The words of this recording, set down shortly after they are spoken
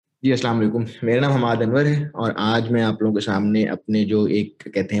جی अस्सलाम वालेकुम। मेरा नाम हमाद अनवर है और आज मैं आप लोगों के सामने अपने जो एक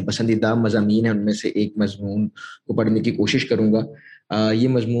कहते हैं पसंदीदा मज़ामीन है उनमें से एक मज़मून को पढ़ने की कोशिश करूँगा। ये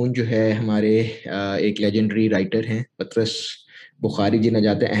मज़मून जो है हमारे एक लेजेंडरी राइटर हैं पतरस बुखारी जी न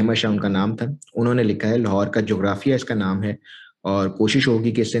जाते अहमद शाह उनका नाम था। उन्होंने लिखा है, लाहौर का जोग्राफिया इसका नाम है और कोशिश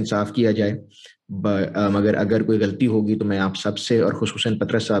होगी कि इससे इंसाफ किया जाए। मगर अगर कोई गलती होगी तो मैं आप सबसे और खुसूसन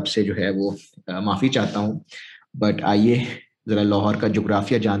पतरस साहब से जो है वो माफ़ी चाहता हूँ। बट आइए ज़रा लाहौर का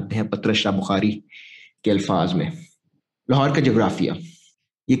जोग्राफिया जानते हैं पतरस शाह बुखारी के अल्फाज में। लाहौर का जोग्राफिया,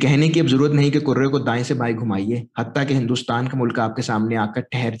 ये कहने की अब जरूरत नहीं कि कुर्रे को दाएं से बाएं घुमाइए, हत्ता कि हिंदुस्तान का मुल्क आपके सामने आकर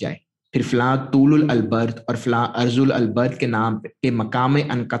ठहर जाए। फिर फलां तूलुल अलबर्द और फलां अर्जुल अलबर्द के नाम के मकाम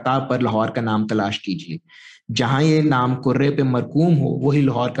अनकता पर लाहौर का नाम तलाश कीजिए। जहां ये नाम कुर्रे पे मरकूम हो वही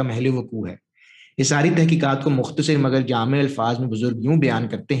लाहौर का महल वकू है। ये सारी तहकीकात को मुख्तसर मगर जामे अल्फाज में बुजुर्ग यूं बयान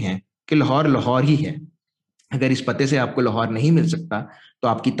करते हैं कि लाहौर लाहौर ही है। अगर इस पते से आपको लाहौर नहीं मिल सकता तो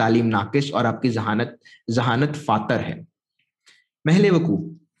आपकी तालीम नाकिस और आपकी जहानत जहानत फातर है। महल वकू,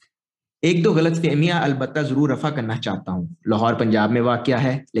 एक दो गलत फहमियां अलबत्ता जरूर रफा करना चाहता हूँ। लाहौर पंजाब में वाक़या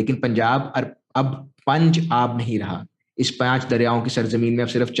है, लेकिन पंजाब अब पंज आब नहीं रहा। इस 5 दरियाओं की सरजमीन में अब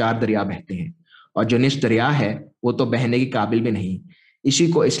सिर्फ 4 दरिया बहते हैं और जो निस दरिया है वो तो बहने के काबिल भी नहीं। इसी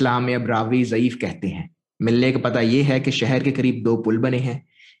को इस्लाम में अब रावी ज़ईफ कहते हैं। मिलने का पता यह है कि शहर के करीब 2 पुल बने हैं।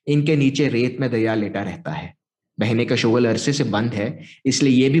 इनके नीचे रेत में दरिया लेटा रहता है। बहने का शोगल अरसे से बंद है,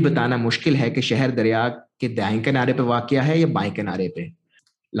 इसलिए यह भी बताना मुश्किल है कि शहर दरिया के दाएं किनारे पर वाक़या है या बाएं किनारे पे।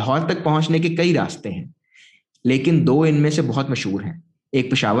 लाहौर तक पहुंचने के कई रास्ते हैं, लेकिन 2 इनमें से बहुत मशहूर हैं। एक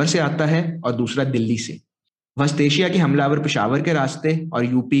पेशावर से आता है और दूसरा दिल्ली से। वस्त एशिया के हमलावर पेशावर के रास्ते और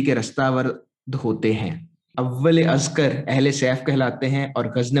यूपी के रस्तावर्द होते हैं। अव्वल अजकर अहले सैफ कहलाते हैं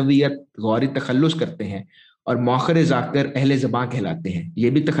और गजनवियत गौरी तखल्लुस करते हैं और मौखर जाकर अहले ज़बां कहलाते हैं। ये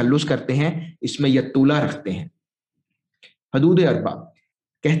भी तखल्लुस करते हैं, इसमें यतूला रखते हैं। हदूद अरबा,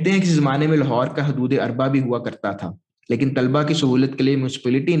 कहते हैं कि इस ज़माने में लाहौर का हदूद अरबा भी हुआ करता था, लेकिन तलबा की सहूलत के लिए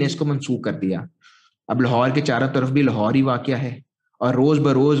म्यूनसिपलिटी ने इसको मनसूख कर दिया। अब लाहौर के चारों तरफ भी लाहौर ही वाक़या है और रोज़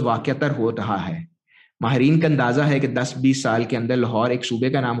बरोज़ वाक़यातर हो रहा है। माहरीन का अंदाज़ा है कि 10-20 साल के अंदर लाहौर एक सूबे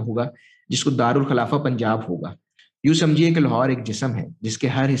का नाम होगा जिसको दारुल खिलाफा पंजाब होगा। यूँ समझिए कि लाहौर एक जिस्म है जिसके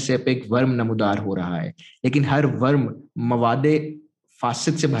हर हिस्से पे एक वर्म नमूदार हो रहा है, लेकिन हर वर्म मवादे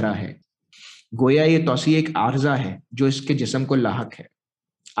फासिद से भरा है। गोया ये तौसीह एक आर्जा है जो इसके जिस्म को लाहक है।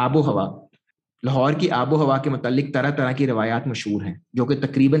 आबो हवा, लाहौर की आबो हवा के मुतालिक तरह तरह की रवायात मशहूर हैं जो कि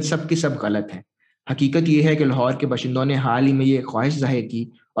तकरीबन सब की सब गलत हैं। हकीकत यह है कि लाहौर के बाशिंदों ने हाल ही में ये ख्वाहिश जाहिर की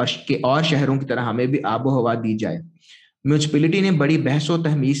और शहरों की तरह हमें भी आबो हवा दी जाए। म्यूनसिपलिटी ने बड़ी बहस व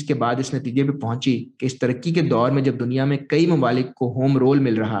तहमीस के बाद इस नतीजे पर पहुंची कि इस तरक्की के दौर में जब दुनिया में कई ममालिक को होम रोल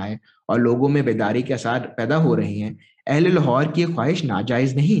मिल रहा है और लोगों में बेदारी के आसार पैदा हो रहे हैं, अहले लाहौर की ख्वाहिश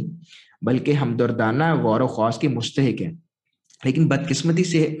नाजायज नहीं बल्कि हमदर्दाना गौर ख्वास की मुस्तहिक है। लेकिन बदकिस्मती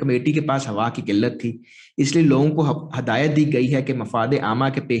से कमेटी के पास हवा की किल्लत थी, इसलिए लोगों को हदायत दी गई है कि मफाद आमा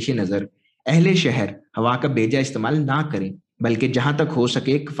के पेश नज़र अहले शहर हवा का बेजा इस्तेमाल ना करें, बल्कि जहाँ तक हो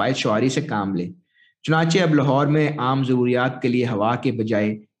सके किफ़ायत शुआरी से काम लें। चुनाचे अब लाहौर में आम ज़रूरियात के लिए हवा के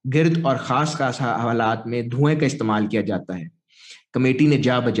बजाय गिरद और ख़ास ख़ास हालात में धुएं का इस्तेमाल किया जाता है। कमेटी ने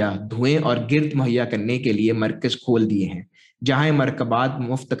जा बजा धुएं और गिरद मुहैया करने के लिए मरकज़ खोल दिए हैं, जहाँ मरकबात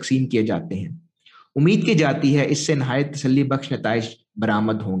मुफ्त तकसीम किए जाते हैं। उम्मीद की जाती है इससे नहायत तसल्ली बख्श नताइज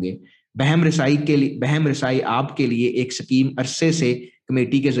बरामद होंगे। बहम रसाई आप के लिए एक स्कीम अरसे से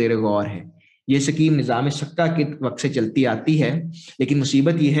कमेटी के ज़ेर गौर है। ये स्कीम निज़ाम सक्का के वक्त से चलती आती है, लेकिन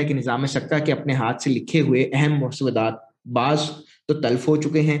मुसीबत यह है कि निज़ाम सक्का के अपने हाथ से लिखे हुए अहम मसवदात बाज तो तल्फ हो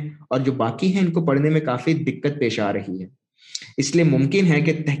चुके हैं और जो बाकी हैं इनको पढ़ने में काफ़ी दिक्कत पेश आ रही है। इसलिए मुमकिन है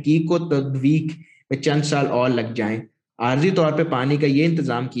कि तहकीक को तदवीक में चंद साल और लग जाएं। आर्जी तौर पर पानी का ये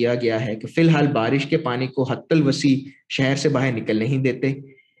इंतजाम किया गया है कि फिलहाल बारिश के पानी को हत्तल वसी शहर से बाहर निकल नहीं देते।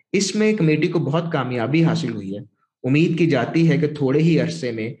 इसमें कमेटी को बहुत कामयाबी हासिल हुई है। उम्मीद की जाती है कि थोड़े ही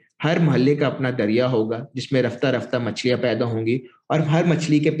अरसे में हर मोहल्ले का अपना दरिया होगा जिसमें रफ्ता रफ्ता मछलियां पैदा होंगी और हर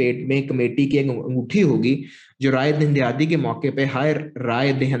मछली के पेट में कमेटी की एक अंगूठी होगी जो राय दहिंदगी के मौके पर हर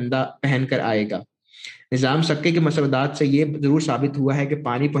राय दहिंदा पहन कर आएगा। निज़ाम सक्के के मसौदात से ये जरूर साबित हुआ है कि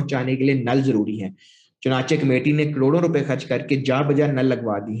पानी पहुंचाने के लिए नल जरूरी है। चुनाचे कमेटी ने करोड़ों रुपए खर्च करके जा बजा नल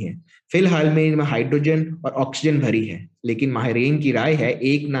लगवा दी हैं। फिलहाल में इनमें हाइड्रोजन और ऑक्सीजन भरी है, लेकिन माहिरीन की राय है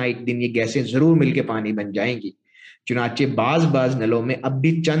एक ना एक दिन ये गैसें जरूर मिलकर पानी बन जाएंगी। चुनाचे बाज बाज नलों में अब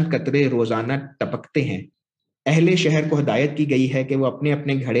भी चंद कतरे रोजाना टपकते हैं। अहले शहर को हदायत की गई है कि वो अपने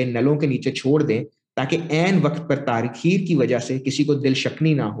अपने घड़े नलों के नीचे छोड़ दें ताकि ऐन वक्त पर तारीखीर की वजह से किसी को दिल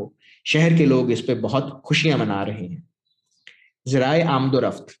शक्नी ना हो। शहर के लोग इस पे बहुत खुशियां मना रहे हैं। ज़राए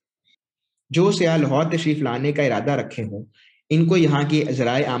आमदोरफ्त, जो सयाह लाहौर तशरीफ लाने का इरादा रखे हों इनको यहाँ की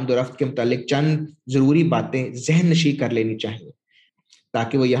ज़राए आमदोरफ्त के मुतालिक चंद ज़रूरी बातें जहन नशी कर लेनी चाहिए।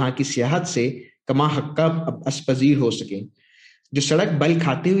 تاکہ وہ یہاں کی سیاحت سے کما حقہ اسپذیر ہو سکیں۔ جو سڑک بل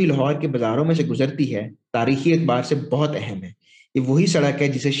کھاتے ہوئی لاہور کے بازاروں میں سے گزرتی ہے، تاریخی اعتبار سے بہت اہم ہے۔ یہ وہی سڑک ہے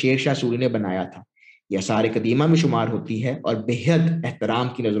جسے شیر شاہ سوری نے بنایا تھا۔ یہ آثار قدیمہ میں شمار ہوتی ہے اور بے حد احترام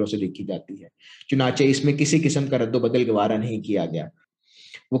کی نظروں سے دیکھی جاتی ہے، چنانچہ اس میں کسی قسم کا رد و بدل گوارا نہیں کیا گیا۔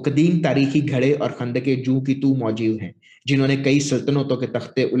 وہ قدیم تاریخی گھڑے اور خندقیں جو کی تو موجود ہیں، جنہوں نے کئی سلطنتوں کے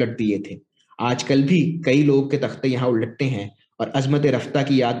تختے الٹ دیے تھے۔ آج کل بھی کئی لوگ کے تختے یہاں الٹتے ہیں اور عظمت رفتہ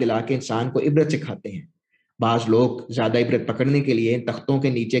کی یاد دلا کے انسان کو عبرت سکھاتے ہیں۔ بعض لوگ زیادہ عبرت پکڑنے کے لیے ان تختوں کے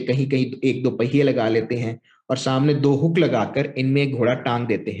نیچے کہیں کہیں ایک دو پہیے لگا لیتے ہیں اور سامنے دو ہک لگا کر ان میں ایک گھوڑا ٹانگ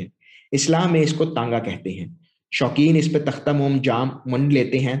دیتے ہیں۔ اسلام میں اس کو تانگا کہتے ہیں۔ شوقین اس پہ تختہ موم جام منڈ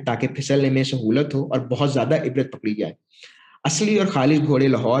لیتے ہیں تاکہ پھسلنے میں سہولت ہو اور بہت زیادہ عبرت پکڑی جائے۔ اصلی اور خالص گھوڑے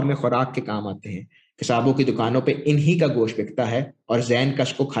لاہور میں خوراک کے کام آتے ہیں۔ کسابوں کی دکانوں پہ انہی کا گوشت بکتا ہے اور زین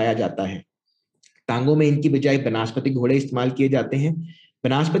کش کو کھایا جاتا ہے۔ ٹانگوں میں ان کی بجائے بناسپتی گھوڑے استعمال کیے جاتے ہیں۔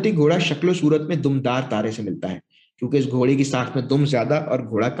 بناسپتی گھوڑا شکل و صورت میں دمدار تارے سے ملتا ہے، کیونکہ اس گھوڑے کی ساخت میں دم زیادہ اور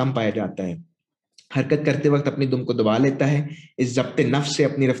گھوڑا کم پایا جاتا ہے۔ حرکت کرتے وقت اپنی دم کو دبا لیتا ہے۔ اس ضبط نفس سے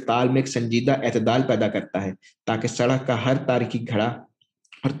اپنی رفتار میں ایک سنجیدہ اعتدال پیدا کرتا ہے تاکہ سڑک کا ہر تاریخی گھڑا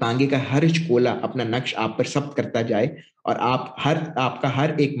اور تانگے کا ہر چکولا اپنا نقش آپ پر ثبت کرتا جائے اور آپ کا ہر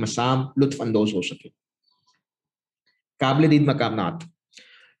ایک مسام لطف اندوز ہو سکے۔ قابل دید مقامات۔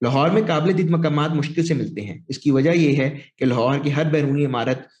 لاہور میں قابل دید مقامات مشکل سے ملتے ہیں۔ اس کی وجہ یہ ہے کہ لاہور کی ہر بیرونی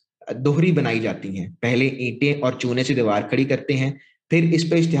عمارت دوہری بنائی جاتی ہیں۔ پہلے اینٹیں اور چونے سے دیوار کھڑی کرتے ہیں، پھر اس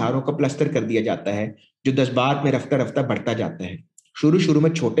پہ اشتہاروں کا پلستر کر دیا جاتا ہے جو جذبات میں رفتہ رفتہ بڑھتا جاتا ہے۔ شروع میں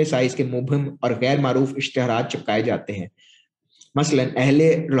چھوٹے سائز کے مبہم اور غیر معروف اشتہارات چپکائے جاتے ہیں، مثلا اہل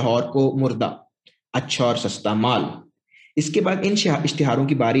لاہور کو مردہ، اچھا اور سستا مال۔ اس کے بعد ان اشتہاروں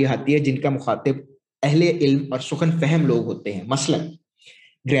کی باری آتی ہے جن کا مخاطب اہل علم اور سخن فہم لوگ ہوتے ہیں، مثلا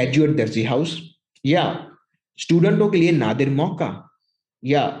گریجویٹ درزی ہاؤس، یا اسٹوڈنٹوں کے لیے نادر موقع،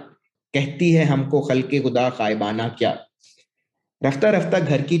 یا کہتی ہے ہم کو خلق خدا خائبانہ کیا۔ رفتہ رفتہ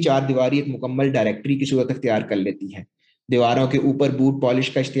گھر کی چار دیواری ایک مکمل ڈائریکٹری کی صورت اختیار کر لیتی ہے۔ دیواروں کے اوپر بوٹ پالش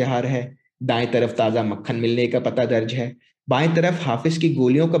کا اشتہار ہے، دائیں طرف تازہ مکھن ملنے کا پتہ درج ہے، بائیں طرف حافظ کی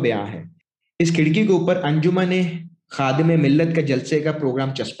گولیوں کا بیان ہے۔ اس کھڑکی کے اوپر انجمن خادم ملت کا جلسے کا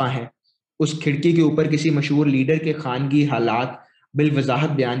پروگرام چسپاں ہے۔ اس کھڑکی کے اوپر کسی مشہور لیڈر کے خانگی حالات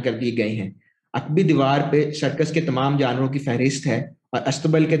بالوضاحت بیان کر دیے گئے ہیں۔ عقبی دیوار پہ سرکس کے تمام جانوروں کی فہرست ہے اور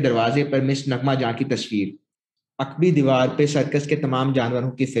استبل کے دروازے پر مس نغمہ جاں کی تصویر۔ عقبی دیوار پہ سرکس کے تمام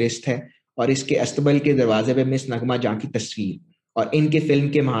جانوروں کی فہرست ہے اور اس کے استبل کے دروازے پہ مس نغمہ جاں کی تصویر اور ان کے فلم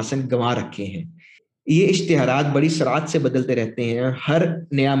کے محاسن گنوا رکھے ہیں۔ یہ اشتہارات بڑی سرعت سے بدلتے رہتے ہیں اور ہر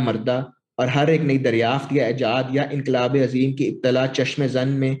نیا مردہ اور ہر ایک نئی دریافت یا ایجاد یا انقلاب عظیم کی اطلاع چشم زن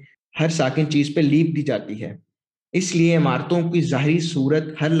میں ہر ساکن چیز پہ لیپ دی جاتی ہے۔ اس لیے عمارتوں کی ظاہری صورت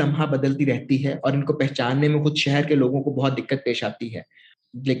ہر لمحہ بدلتی رہتی ہے اور ان کو پہچاننے میں خود شہر کے لوگوں کو بہت دقت پیش آتی ہے۔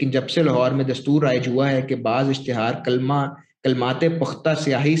 لیکن جب سے لاہور میں دستور رائج ہوا ہے کہ بعض اشتہار کلمات پختہ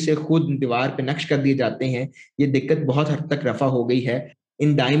سیاہی سے خود دیوار پہ نقش کر دیے جاتے ہیں، یہ دقت بہت حد تک رفع ہو گئی ہے۔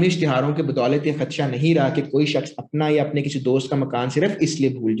 ان دائمی اشتہاروں کے بدولت یہ خدشہ نہیں رہا کہ کوئی شخص اپنا یا اپنے کسی دوست کا مکان صرف اس لیے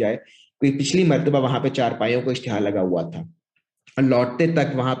بھول جائے کوئی پچھلی مرتبہ وہاں پہ چارپائیوں کو اشتہار لگا ہوا تھا اور لوٹتے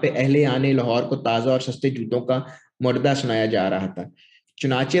تک وہاں پہ اہل آنے لاہور کو تازہ اور سستے جوتوں کا مردہ سنایا جا رہا تھا۔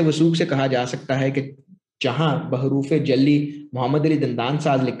 چنانچہ وثوق سے کہا جا سکتا ہے کہ جہاں بحروف جلی محمد علی دندان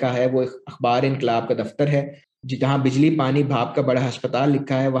ساز لکھا ہے وہ اخبار انقلاب کا دفتر ہے، جہاں بجلی پانی بھاپ کا بڑا ہسپتال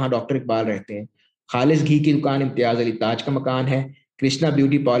لکھا ہے وہاں ڈاکٹر اقبال رہتے ہیں، خالص گھی کی دکان امتیاز علی تاج کا مکان ہے، کرشنا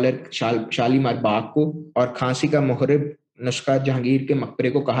بیوٹی پارلر شالیمار باغ کو اور کھانسی کا محرب نسخہ جہانگیر کے مقبرے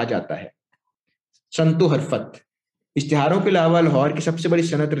کو کہا جاتا ہے۔ سنتو حرفت۔ اشتہاروں کے علاوہ لاہور کی سب سے بڑی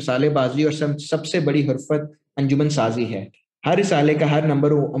صنعت رسالے بازی اور سب سے بڑی حرفت انجمن سازی ہے۔ ہر رسالے کا ہر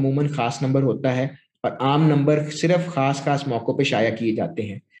نمبر عموماً خاص نمبر ہوتا ہے اور عام نمبر صرف خاص موقعوں پہ شائع کیے جاتے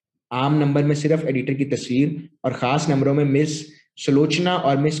ہیں۔ عام نمبر میں صرف ایڈیٹر کی تصویر اور خاص نمبروں میں مس سلوچنا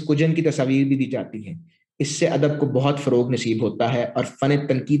اور مس کجن کی تصاویر بھی دی جاتی ہیں۔ اس سے ادب کو بہت فروغ نصیب ہوتا ہے اور فن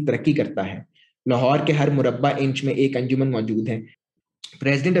تنقید ترقی کرتا ہے۔ لاہور کے ہر مربع انچ میں ایک انجمن موجود ہے۔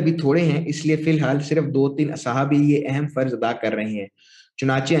 پریزیڈنٹ ابھی تھوڑے ہیں، اس لیے فی الحال صرف 2-3 اصحاب ہی یہ اہم فرض ادا کر رہے ہیں۔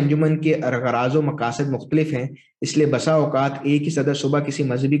 چنانچہ انجمن کے غراض و مقاصد مختلف ہیں، اس لیے بسا اوقات ایک ہی صدر صبح کسی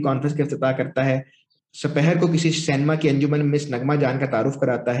مذہبی کانفرنس کا افتتاح کرتا ہے، سپہر کو کسی سینما کی انجمن میں مس نغمہ جان کا تعارف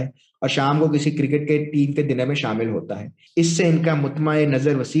کراتا ہے اور شام کو کسی کرکٹ کے ٹیم کے ڈنر میں شامل ہوتا ہے۔ اس سے ان کا مطمع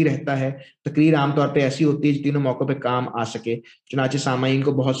نظر وسیع رہتا ہے۔ تقریر عام طور پہ ایسی ہوتی ہے جو تینوں موقعوں پہ کام آ سکے، چنانچہ سامعین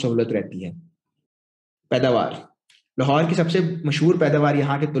کو بہت سہولت رہتی ہے۔ پیداوار۔ لاہور کی سب سے مشہور پیداوار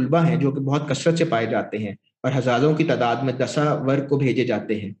یہاں کے طلبہ ہیں جو کہ بہت کثرت سے پائے جاتے ہیں اور ہزاروں کی تعداد میں دسا ورگ کو بھیجے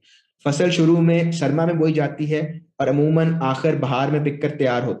جاتے ہیں۔ فصل شروع میں سرما میں بوئی جاتی ہے اور عموماً آخر بہار میں پک کر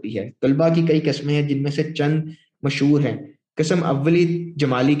تیار ہوتی ہے۔ طلبہ کی کئی قسمیں ہیں جن میں سے چند مشہور ہیں۔ قسم اولی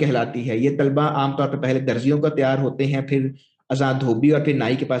جمالی کہلاتی ہے. یہ طلبہ عام طور پہ پہلے درزیوں کا تیار ہوتے ہیں، پھر ازاں دھوبی اور پھر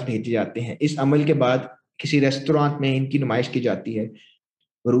نائی کے پاس بھیجے جاتے ہیں. اس عمل کے بعد کسی ریسٹورانٹ میں ان کی نمائش کی جاتی ہے.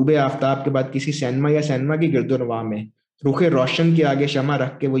 غروب آفتاب کے بعد کسی سینما یا سینما کی گرد و نواح میں رخ روشن کے آگے شمع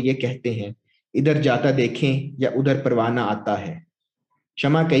رکھ کے وہ یہ کہتے ہیں، ادھر جاتا دیکھیں یا ادھر پروانہ آتا ہے.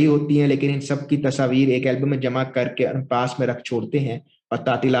 شمع کئی ہوتی ہیں لیکن ان سب کی تصاویر ایک البم میں جمع کر کے پاس میں رکھ چھوڑتے ہیں اور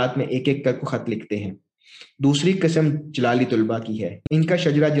تعطیلات میں ایک ایک کر کو خط لکھتے ہیں. دوسری قسم جلالی طلبہ کی ہے. ان کا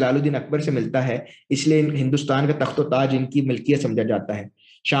شجرہ جلال الدین اکبر سے ملتا ہے، اس لیے ہندوستان کا تخت و تاج ان کی ملکیت سمجھا جاتا ہے.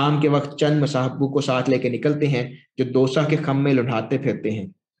 شام کے وقت چند مصاحبوں کو ساتھ لے کے نکلتے ہیں جو دوسا کے خم میں لڑھاتے پھرتے ہیں.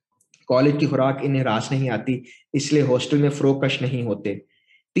 کالج کی خوراک انہیں راس نہیں آتی، اس لیے ہاسٹل میں فروکش نہیں ہوتے.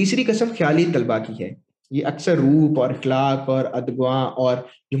 تیسری قسم خیالی طلبہ کی ہے. یہ اکثر روپ اور اخلاق اور ادگواں اور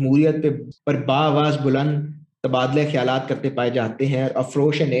جمہوریت پر باآواز بلند تبادلہ خیالات کرتے پائے جاتے ہیں، اور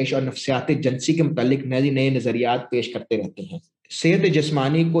افروش نیش اور نفسیات جنسی کے متعلق نئے نئے نظریات پیش کرتے رہتے ہیں. صحت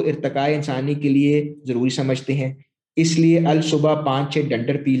جسمانی کو ارتقاء انسانی کے لیے ضروری سمجھتے ہیں، اس لیے الصبح 5-6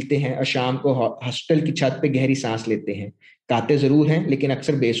 ڈنڈر پیلتے ہیں اور شام کو ہاسٹل کی چھت پہ گہری سانس لیتے ہیں. کاتے ضرور ہیں لیکن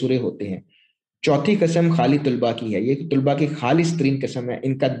اکثر بے سورے ہوتے ہیں. چوتھی قسم خالی طلبہ کی ہے. یہ طلبہ کی خالص ترین قسم ہے.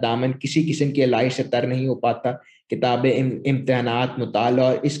 ان کا دامن کسی قسم کی علائش سے تر نہیں ہو پاتا. کتابیں، امتحانات، مطالعہ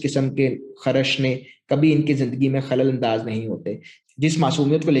اور اس قسم کے خرشنے کبھی ان کی زندگی میں خلل انداز نہیں ہوتے. جس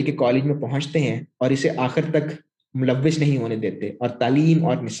معصومیت کو لے کے کالج میں پہنچتے ہیں اور اسے آخر تک ملوث نہیں ہونے دیتے، اور تعلیم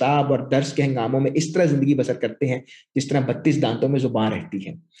اور نصاب اور درس کے ہنگاموں میں اس طرح زندگی بسر کرتے ہیں جس طرح 32 دانتوں میں زبان رہتی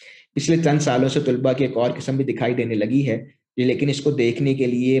ہے. پچھلے چند سالوں سے طلبہ کی ایک اور قسم بھی دکھائی دینے لگی ہے، لیکن اس کو دیکھنے کے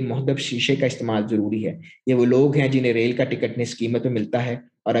لیے مہذب شیشے کا استعمال ضروری ہے. یہ وہ لوگ ہیں جنہیں ریل کا ٹکٹ نصف قیمت میں ملتا ہے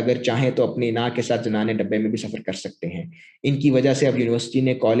اور اگر چاہیں تو اپنی نا کے ساتھ زنانے ڈبے میں بھی سفر کر سکتے ہیں. ان کی وجہ سے اب یونیورسٹی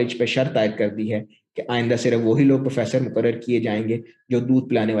نے کالج پہ شرط عائد کر دی ہے کہ آئندہ صرف وہی لوگ پروفیسر مقرر کیے جائیں گے جو دودھ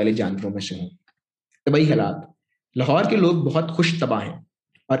پلانے والے جانوروں میں سے ہوں. طبعی حالات. لاہور کے لوگ بہت خوش طبع ہیں،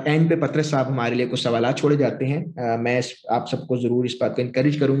 اور اینڈ پہ پطرس صاحب ہمارے لیے کچھ سوالات چھوڑے جاتے ہیں. میں آپ سب کو ضرور اس بات کو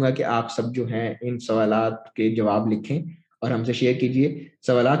انکریج کروں گا کہ آپ سب جو ہیں ان سوالات کے جواب لکھیں اور ہم سے شیئر کیجئے.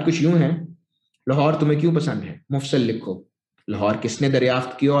 سوالات کچھ یوں ہیں: لاہور تمہیں کیوں پسند ہے؟ مفصل لکھو. لاہور کس نے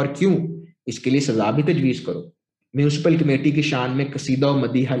دریافت کیا اور کیوں؟ اس کے لیے سزا بھی تجویز کرو. میونسپل کمیٹی کی شان میں قصیدہ و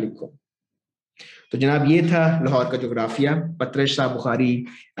مدیحہ لکھو. تو جناب یہ تھا لاہور کا جغرافیہ پطرس شاہ بخاری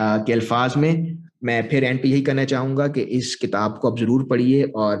کے الفاظ میں. میں پھر اینڈ پہ یہی کہنا چاہوں گا کہ اس کتاب کو آپ ضرور پڑھیے،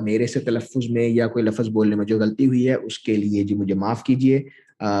 اور میرے سے تلفظ میں یا کوئی لفظ بولنے میں جو غلطی ہوئی ہے اس کے لیے جی مجھے معاف کیجیے.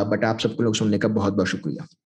 بٹ آپ سب کو لوگ سننے کا بہت بہت شکریہ.